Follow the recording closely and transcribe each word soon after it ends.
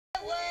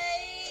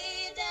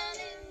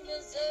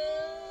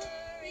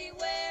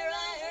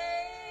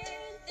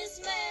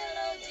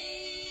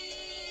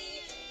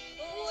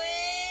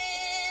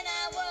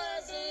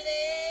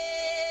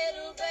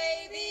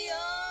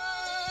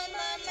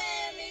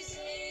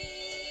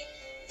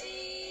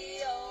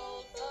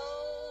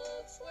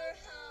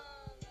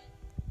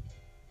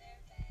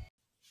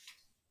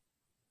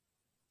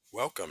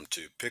Welcome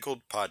to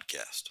Pickled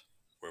Podcast,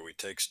 where we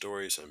take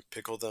stories and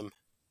pickle them,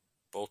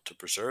 both to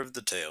preserve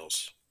the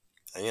tales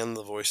and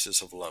the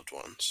voices of loved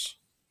ones.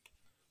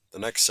 The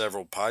next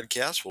several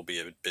podcasts will be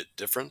a bit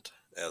different,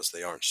 as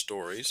they aren't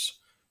stories,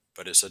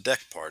 but it's a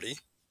deck party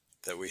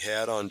that we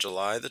had on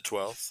July the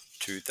 12th,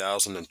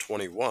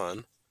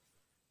 2021,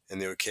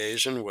 and the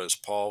occasion was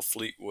Paul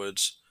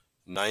Fleetwood's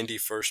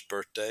 91st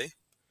birthday,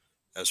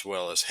 as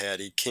well as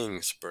Hattie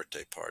King's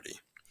birthday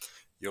party.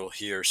 You'll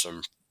hear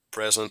some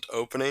present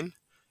opening,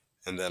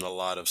 and then a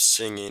lot of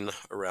singing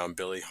around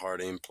Billy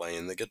Harding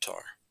playing the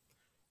guitar.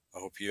 I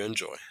hope you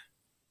enjoy.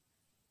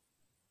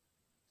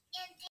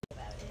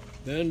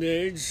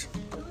 Band-Aids.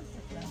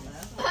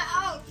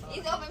 Oh,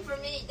 he's open for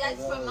me.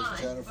 That's for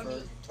mine. For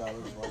me.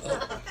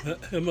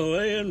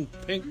 Himalayan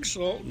pink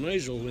salt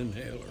nasal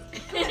inhaler.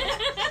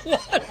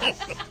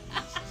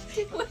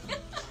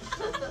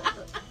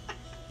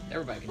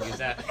 Everybody can use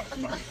that.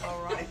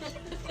 All right.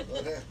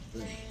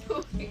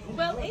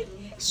 Well,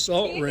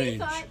 Salt Andy range.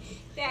 thought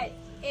that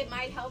it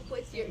might help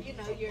with your,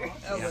 your.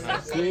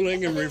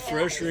 Cooling and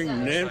refreshing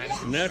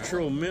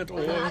natural mint I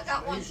oil.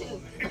 got one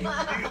too.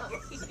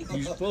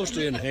 You're supposed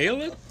to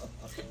inhale it?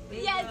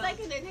 Yeah, it's like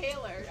an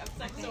inhaler of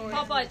some sort.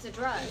 Papa, it's a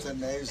drug. It's a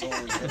nasal.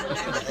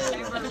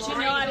 But you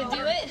know how to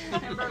do it?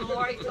 Remember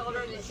Lori told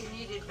her that she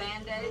needed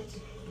Band-Aids?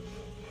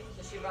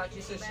 So she brought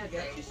you some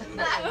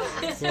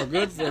Band-Aids. For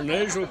good for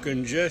nasal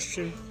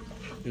congestion,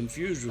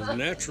 infused with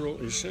natural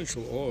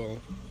essential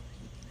oil.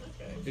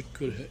 It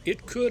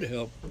could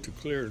help to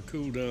clear and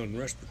cool down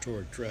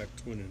respiratory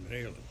tract when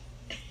inhaling.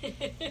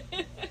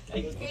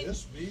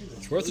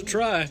 It's worth a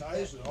try.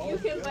 You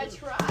can but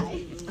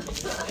try.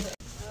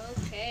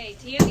 Okay,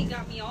 Tammy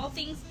got me all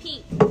things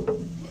pink. You have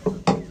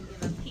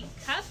a pink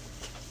cup.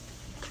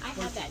 I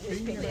have that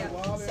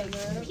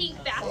newspaper.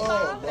 Pink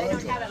bathtub. I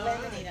don't have it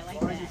laminated like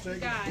that.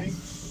 Got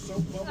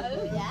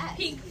Oh, yeah.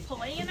 pink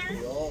planner.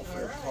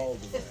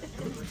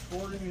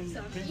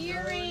 Some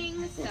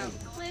earrings, some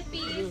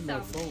clippies,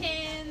 some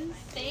pins.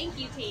 Thank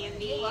you,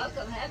 Tammy. You're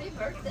welcome. Happy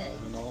birthday.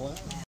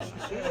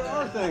 There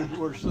are things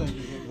worse things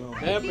you can go.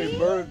 Happy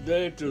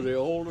birthday to the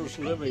oldest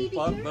living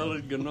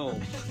pot-bellied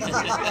gnome.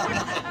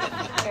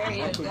 There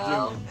you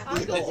go.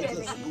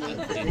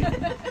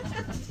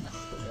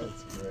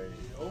 That's great.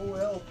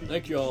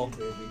 Thank you all.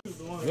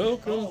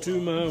 Welcome to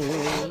my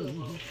world.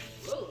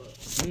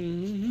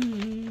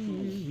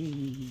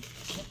 Mm-hmm.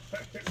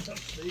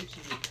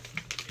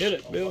 Hit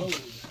it, Bill.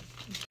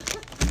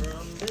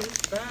 From this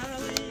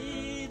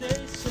valley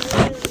they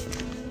say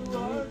you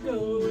are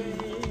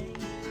going.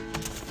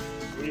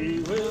 We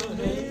will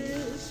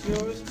miss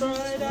your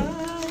bright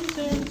eyes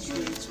and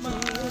sweet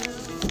smile.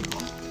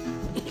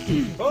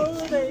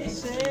 For they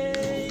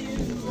say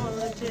you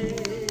are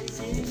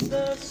taking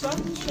the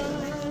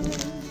sunshine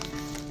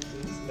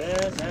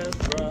that has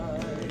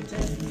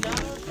brightened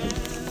our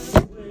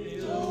pathway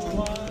a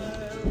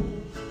while.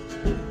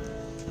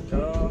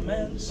 Come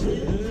and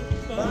sit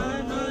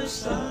by my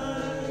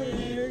side,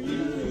 ere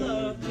you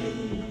love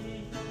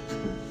me.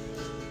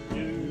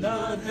 Do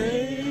not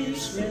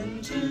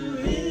hasten to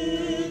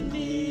bid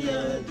me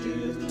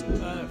adieu.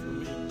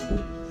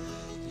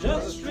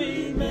 Just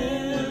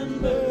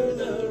remember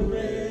the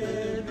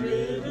Red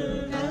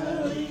River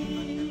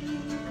Valley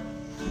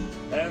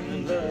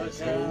and the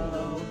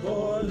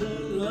cowboy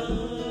who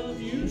loved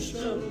you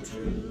so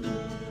true.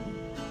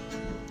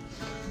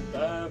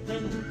 I've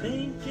been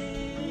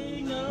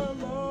thinking a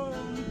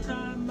long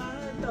time, my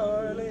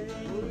darling,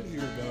 Who's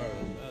your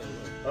darling, by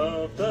the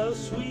way? of the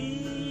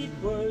sweet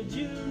words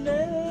you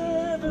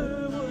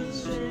never would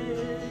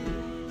say.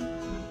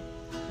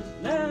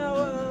 Now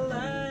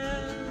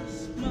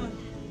alas,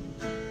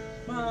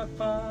 my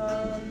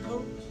fond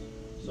hopes,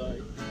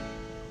 sorry.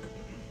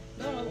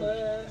 Now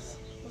alas,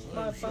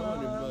 my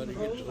Showing everybody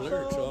fond get the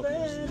lyrics off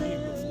his knee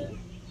before.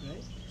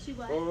 She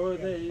what? for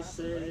they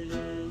say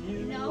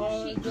you No,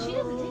 are she doesn't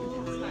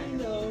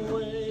going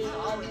away.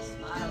 Always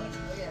smiling.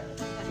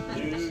 Look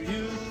Do at her.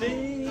 you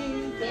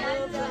think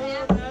Yeah, of so the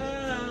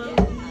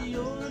valley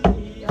or me?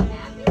 You're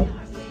happy,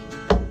 aren't we?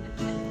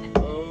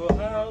 Oh,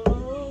 how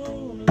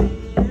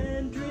lonely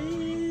and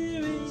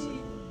dreary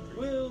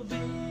will be.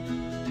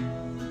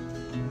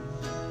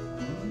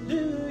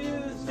 Do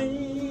you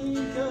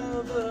think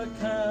of the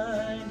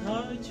kind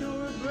heart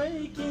you're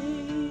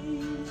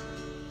breaking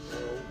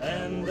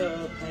and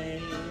the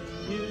pain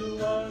you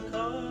are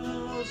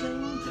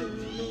causing to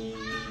me?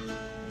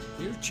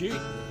 You're cheating.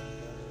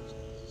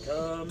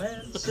 Come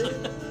and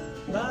sit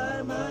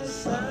by my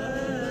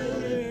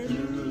side ere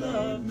you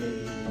love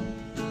me.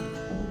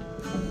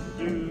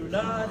 Do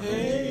not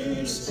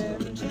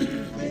hasten to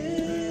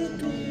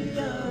bid me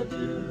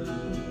adieu.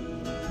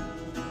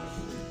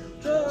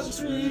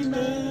 Just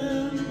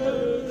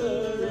remember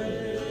the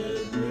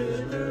Red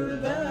River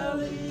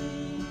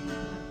Valley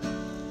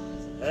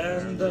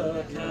and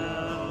the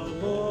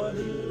cowboy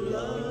who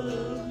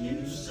loved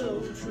you so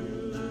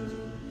true.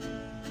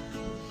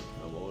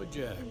 Cowboy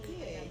Jack.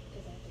 Yeah.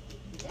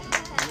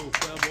 Little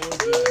Cowboy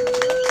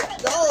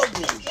Jack.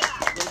 Doggy.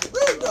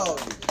 Little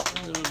doggy.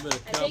 Little bit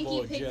of I think you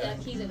cowboy picked jack.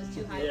 a key that was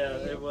too high Yeah,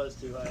 for you. it was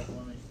too high for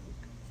me.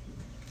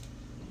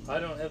 I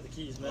don't have the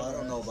keys Well, memorized. I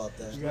don't know about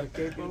that. You got a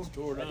capo?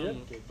 Tore I down.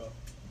 did capo.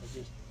 I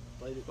just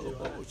played it too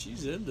high. Oh,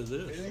 she's into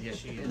this. Yes,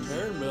 she is.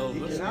 Maribel, You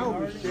listen. can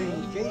always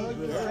change keys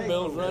with a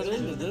Maribel's right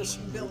into this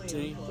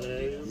routine.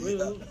 They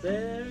will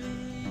bury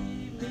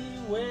me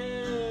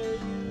where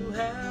you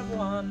have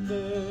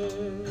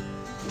wandered,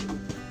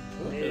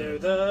 near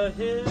the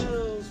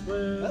hills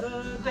where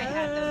the I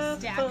had those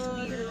stacked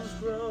weird. daffodils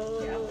grow.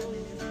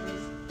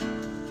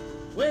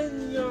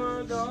 When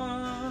you're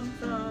gone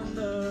from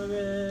the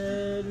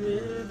Red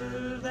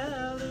River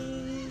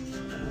Valley,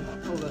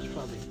 Oh, that's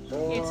probably.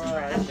 for It's I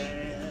trash.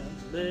 can't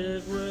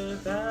live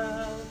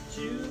without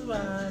you,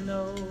 I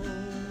know.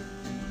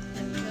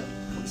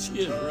 She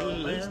is really Come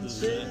and listening to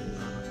sit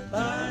that.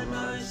 by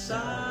my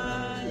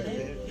side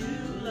if you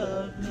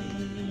love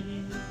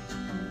me.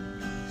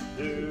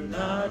 Do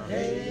not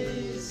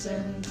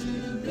hasten to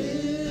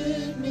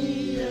bid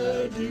me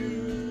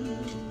adieu.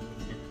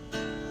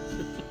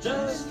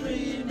 Just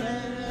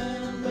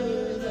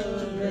remember the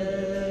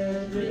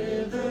Red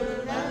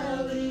River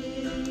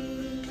Valley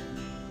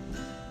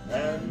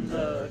and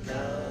the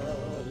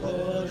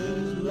cowboy who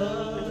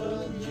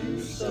loved you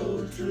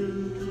so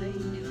true.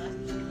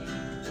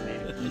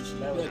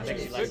 That I think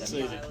she likes that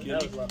fixated, music. kid.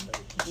 That was left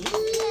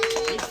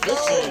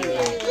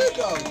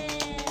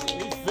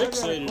He's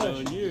fixated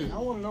on you. I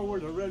want to know where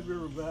the Red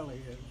River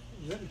Valley is.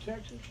 Is that in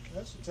Texas?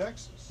 That's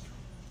Texas.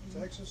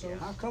 Texas.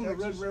 How come the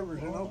Red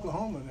River's in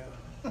Oklahoma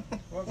now?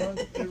 Well,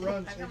 it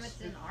runs. How come it's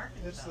in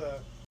Arkansas? It's the.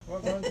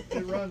 Well,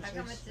 it runs. How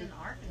come it's in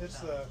Arkansas? It's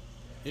the.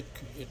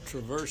 It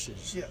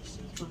traverses. Yes,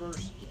 it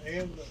traverses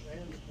and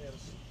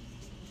yes,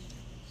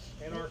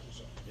 and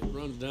Arkansas. It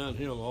runs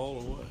downhill all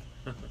the way.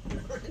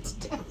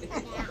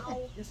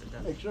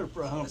 Except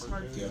for a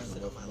humper. You got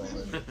that I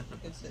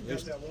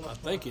one.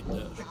 think it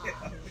does.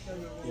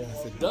 Yeah,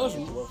 if it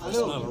doesn't, I it's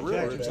know not a it's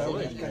river, Texas. it's I a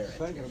was lake. just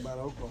thinking about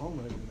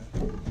Oklahoma. Isn't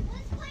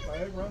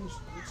It runs.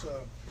 It's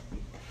a.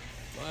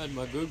 If I had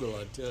my Google,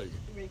 I'd tell you.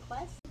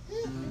 Request?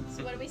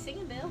 So what are we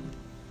singing, Bill?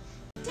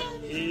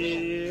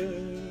 Hear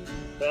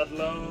that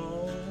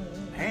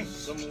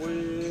lonesome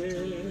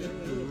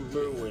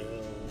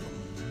whippoorwill.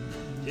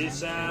 He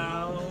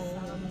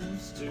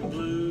sounds too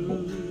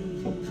blue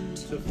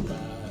to fly.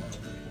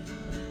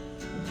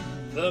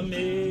 The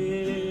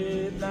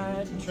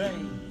midnight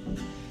train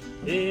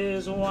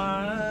is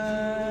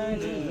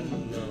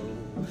winding low.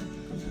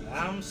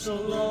 I'm so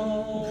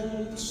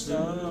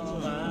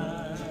lonesome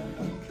I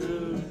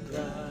could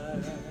cry.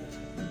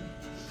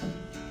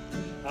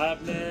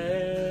 I've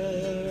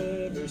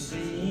never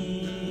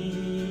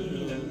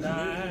seen a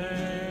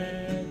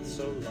night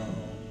so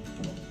long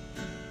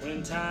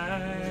when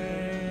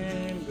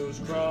time goes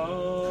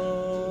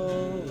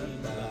crawling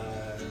by.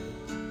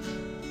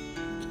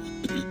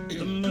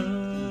 The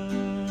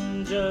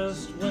moon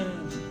just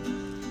went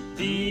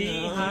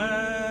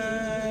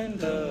behind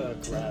the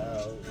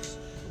clouds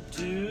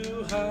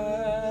to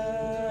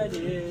hide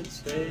its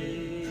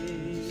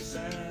face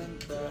and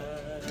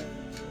cry.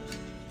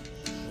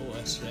 Oh,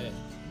 that's sad.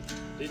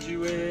 Did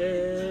you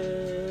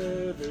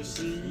ever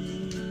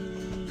see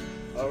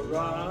a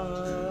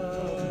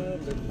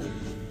robin weep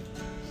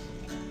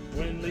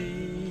when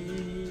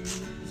leaves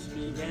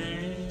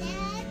began to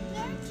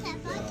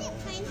fall?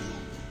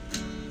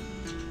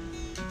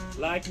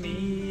 Like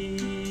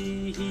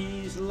me,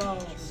 he's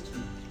lost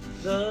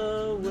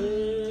the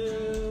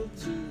will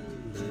to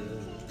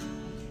live.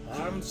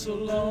 I'm so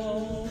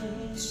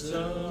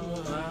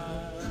lonesome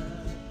I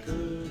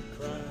could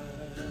cry.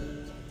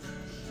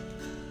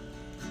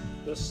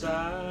 The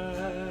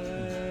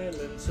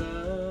silence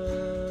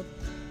of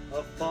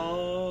a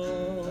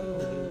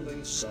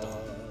falling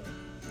star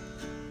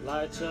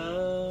lights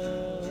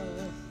up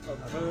a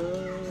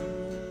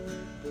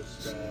purple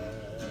sky.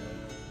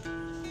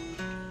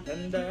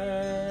 And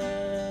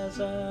as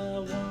I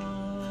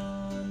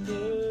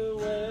wonder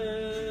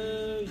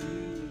where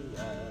you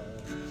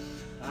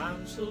are,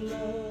 I'm so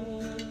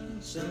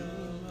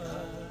lonesome I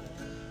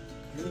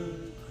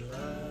could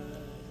cry.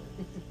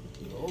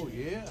 Oh,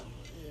 yeah.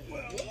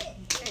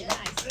 Very nice.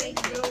 Thank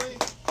you. Billy,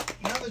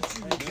 now that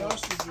you've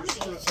exhausted your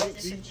sort of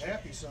upbeat,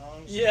 happy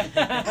songs, Yeah.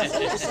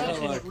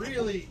 something that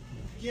really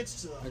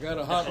gets to I got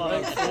a hot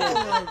rod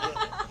Ford.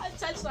 It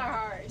touched our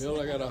hearts. Bill,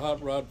 I got a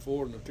hot rod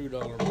Ford and a $2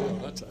 bill.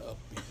 That's a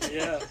upbeat.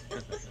 Yeah.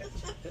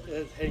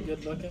 Hey,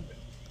 good looking.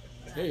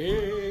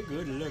 Hey,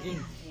 good looking.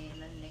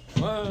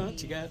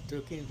 What you got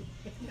cooking?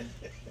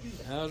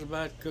 How's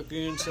about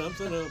cooking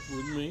something up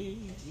with me?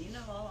 Do you know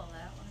all of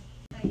that one?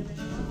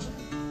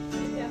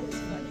 That was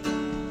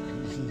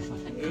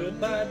funny.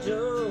 Goodbye,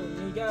 Joe.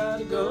 Me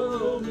gotta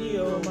go. Me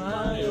oh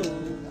my oh.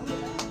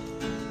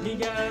 Me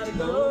gotta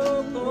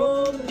go.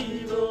 Oh,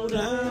 me roll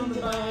down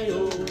the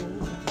bayou.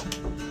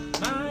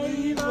 My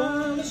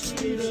Yvonne, the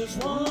sweetest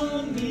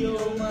one. Me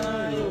oh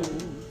my oh.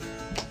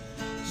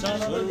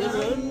 Son of a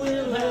gun,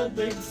 we'll have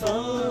big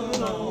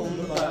fun on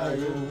the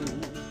bayou.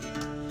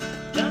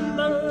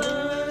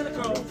 Jambalaya,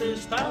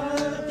 crawfish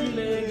pie,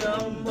 filet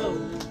gumbo.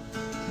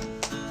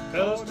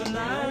 'Cause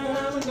tonight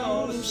I'm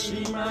gonna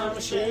see Mama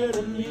shed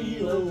a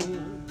meal.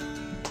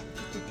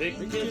 Pick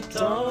the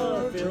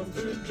guitar, fill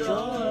the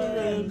jar,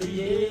 and the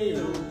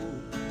yell.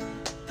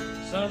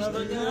 Son of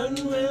a gun,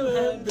 we'll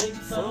have big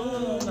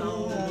fun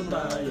on the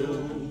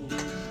bayou.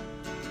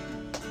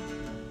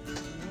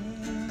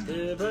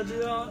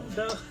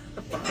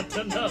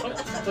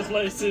 The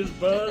place is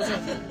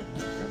buzzing.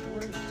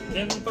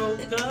 Them folk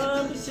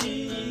come to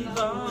see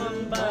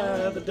Yvonne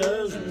by the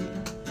dozen.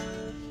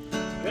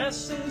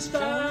 Dress in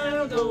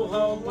style, go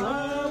hog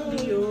wild,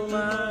 me oh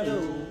my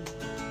oh.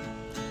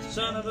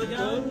 Son of a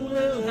gun,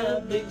 we'll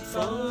have big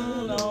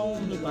fun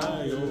on the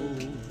bayou.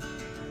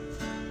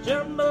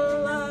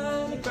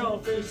 Jambalaya,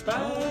 crawfish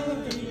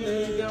pie,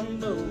 filet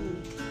gumbo.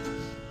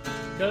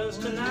 'Cause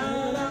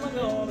tonight I'm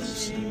gonna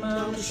see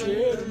Mama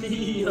share a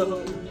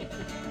meal.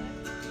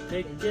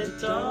 Take a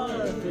guitar,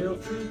 fill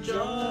fruit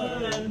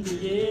jar, and the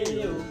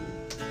yell.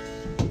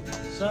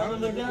 Son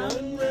of a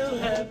gun, we'll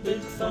have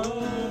big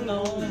fun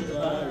on the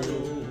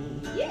bayou.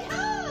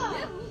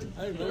 Yeah! I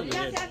remember You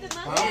guys that. have the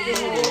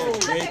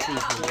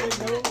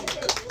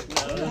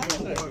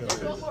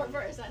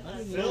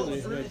Fill They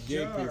the fruit had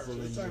gay jar. people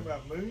We're in talking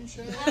about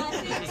moonshine? I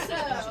think so.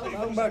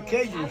 Talking about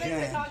Cajun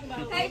shine.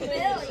 Hey,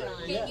 Billy,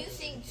 can you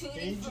sing Tutti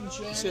Cajun Frutti?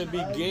 He shine? said be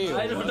Gail.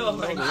 I don't know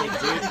if I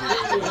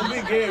Don't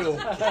be Gail.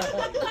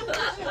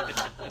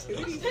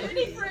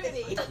 Tutti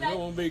frutti. You don't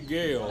want to be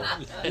Gail.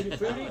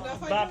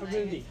 Papa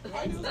Moody.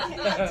 Tandy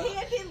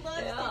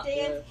loves to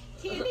dance.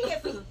 Tandy,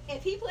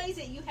 if he plays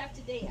it, you have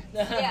to dance.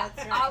 Yeah,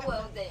 I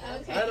will then.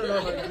 I don't know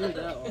if I can do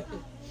that one.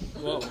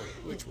 What one?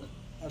 Which one?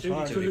 That's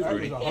hard. That was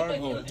a hard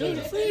Oh, one. Tutti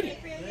Frutti.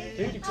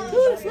 Tutti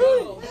Frutti.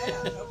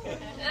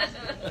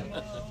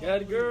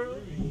 Got a girl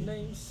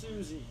named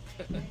Susie.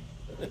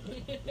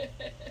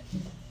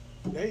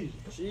 Daisy.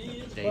 She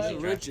is Daisy black.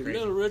 drives crazy.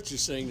 Little Richard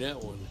sang that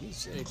one. He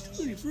sang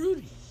Tutti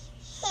Frutti.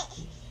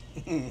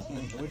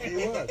 Which he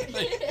was.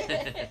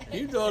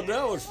 You thought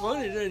that was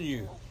funny, didn't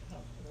you?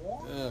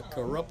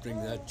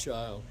 Corrupting that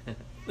child.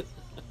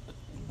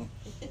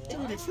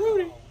 Tutti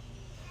Frutti.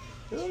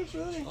 Tutti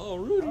Frutti. Oh,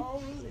 Rudy. Oh,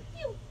 Rudy.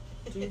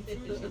 You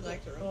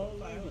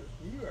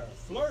are a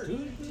flirt. I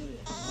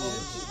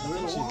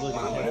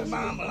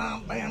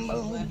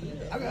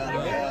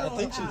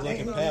think she's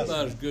looking past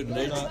About as good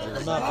natured.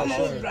 I'm not for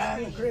sure.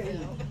 driving crazy.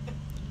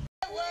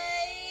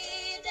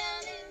 Way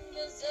down in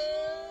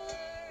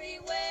Missouri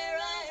where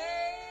I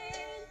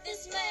heard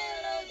this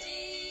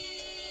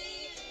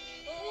melody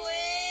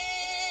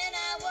when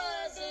I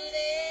was a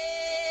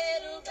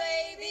little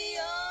baby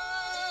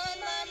on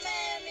my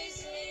mammy's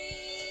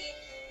knee.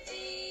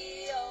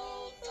 The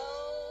old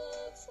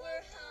folks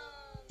were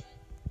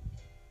humming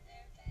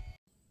their band.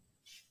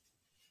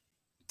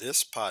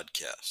 This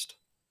podcast,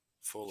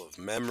 full of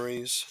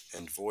memories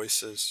and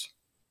voices,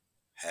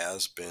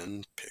 has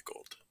been pickled.